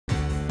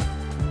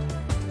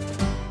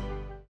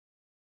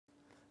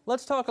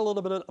let's talk a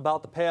little bit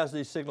about the paths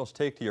these signals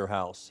take to your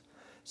house.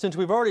 Since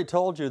we've already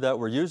told you that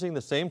we're using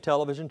the same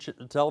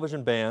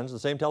television bands, the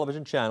same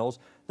television channels,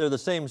 they're the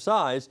same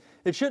size,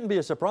 it shouldn't be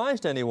a surprise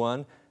to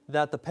anyone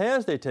that the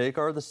paths they take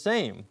are the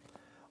same.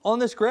 On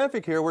this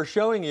graphic here, we're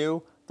showing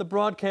you the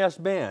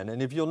broadcast band,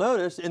 and if you'll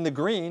notice, in the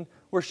green,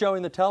 we're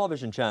showing the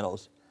television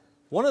channels.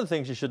 One of the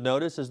things you should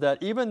notice is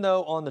that even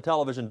though on the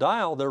television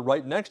dial they're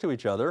right next to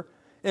each other,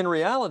 in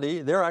reality,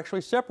 they're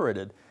actually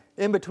separated.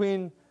 In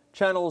between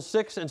channels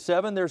 6 and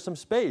 7, there's some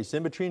space.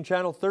 In between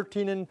channel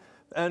 13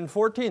 and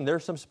 14,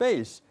 there's some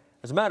space.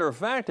 As a matter of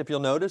fact, if you'll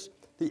notice,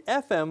 the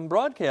FM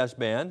broadcast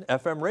band,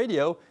 FM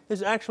radio,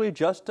 is actually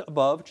just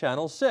above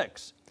channel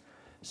 6.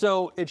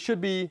 So it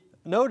should be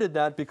noted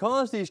that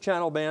because these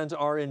channel bands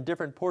are in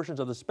different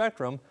portions of the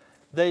spectrum,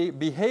 they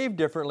behave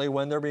differently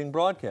when they're being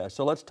broadcast.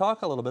 So let's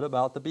talk a little bit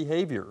about the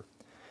behavior.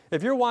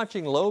 If you're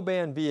watching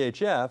low-band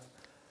VHF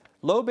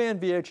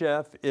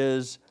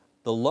is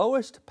the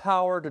lowest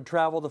power to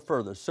travel the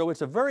furthest. So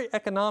it's a very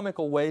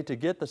economical way to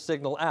get the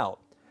signal out.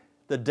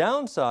 The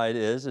downside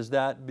is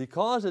that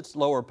because it's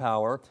lower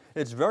power,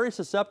 it's very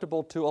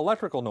susceptible to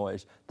electrical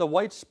noise. The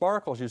white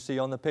sparkles you see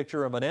on the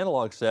picture of an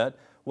analog set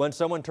when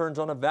someone turns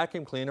on a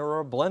vacuum cleaner or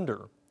a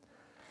blender.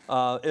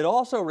 It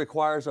also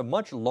requires a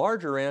much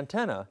larger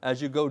antenna.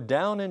 As you go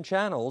down in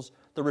channels,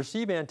 the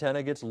receive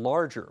antenna gets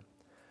larger.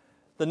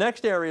 The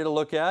next area to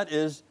look at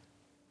is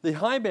the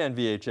high band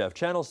VHF,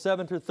 channels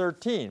 7 through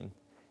 13.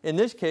 In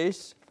this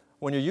case,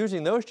 when you're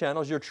using those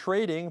channels, you're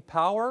trading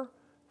power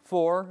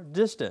for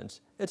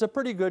distance. It's a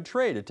pretty good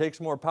trade. It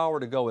takes more power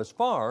to go as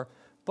far,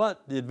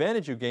 but the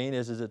advantage you gain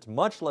is it's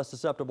much less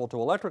susceptible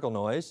to electrical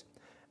noise,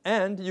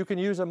 and you can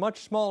use a much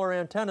smaller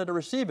antenna to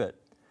receive it.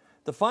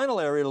 The final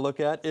area to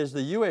look at is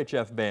the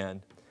UHF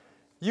band.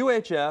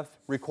 UHF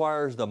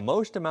requires the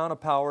most amount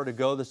of power to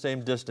go the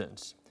same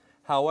distance.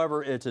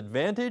 However, its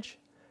advantage,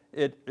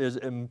 it is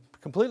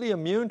completely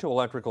immune to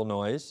electrical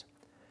noise,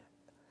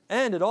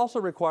 and it also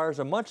requires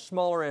a much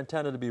smaller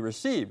antenna to be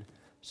received.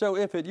 So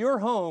if at your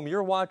home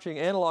you're watching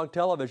analog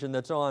television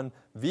that's on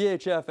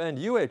VHF and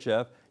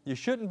UHF, you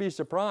shouldn't be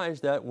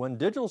surprised that when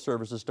digital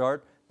services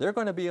start, they're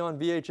going to be on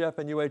VHF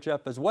and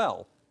UHF as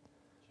well.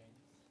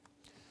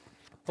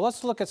 Well,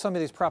 let's look at some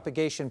of these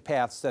propagation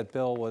paths that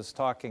Bill was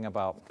talking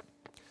about.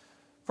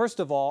 First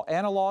of all,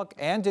 analog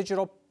and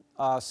digital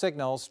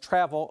signals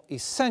travel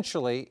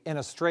essentially in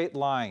a straight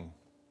line.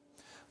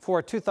 For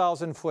a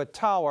 2,000-foot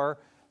tower,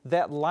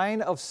 that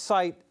line of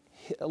sight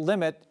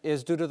limit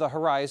is due to the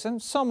horizon,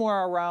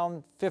 somewhere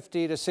around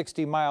 50 to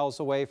 60 miles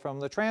away from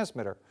the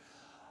transmitter.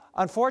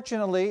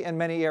 Unfortunately, in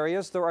many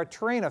areas, there are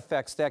terrain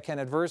effects that can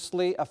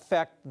adversely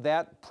affect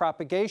that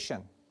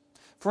propagation.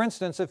 For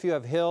instance, if you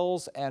have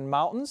hills and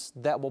mountains,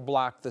 that will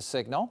block the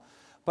signal,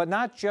 but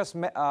not just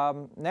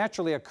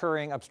naturally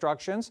occurring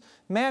obstructions,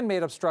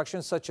 man-made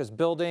obstructions such as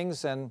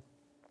buildings and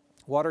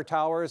water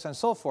towers and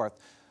so forth.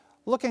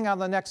 Looking on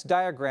the next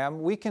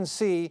diagram, we can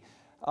see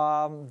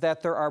that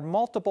there are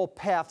multiple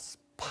paths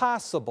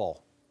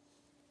possible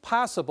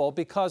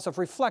because of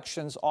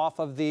reflections off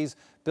of these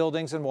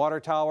buildings and water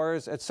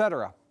towers,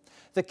 etc.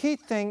 The key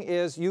thing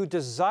is you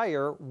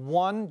desire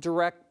one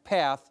direct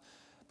path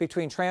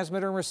between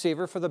transmitter and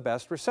receiver for the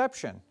best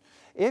reception.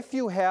 If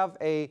you have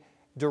a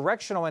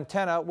directional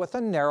antenna with a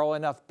narrow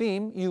enough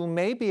beam, you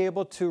may be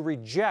able to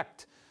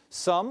reject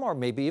some or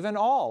maybe even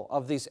all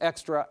of these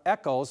extra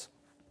echoes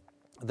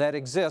that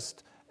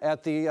exist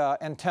at the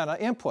antenna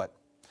input.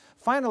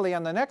 Finally,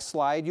 on the next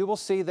slide, you will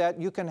see that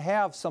you can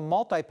have some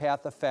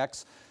multipath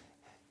effects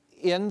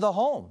in the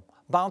home,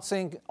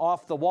 bouncing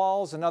off the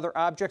walls and other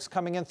objects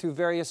coming in through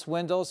various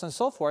windows and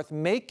so forth,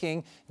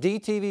 making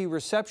DTV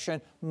reception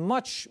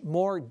much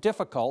more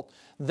difficult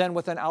than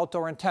with an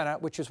outdoor antenna,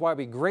 which is why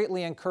we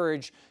greatly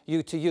encourage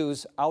you to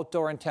use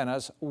outdoor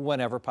antennas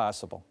whenever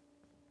possible.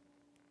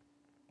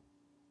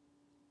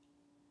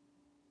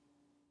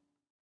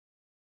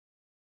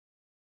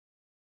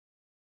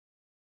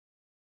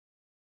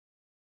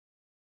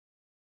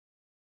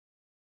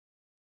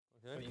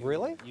 Okay.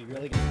 Really? You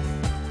really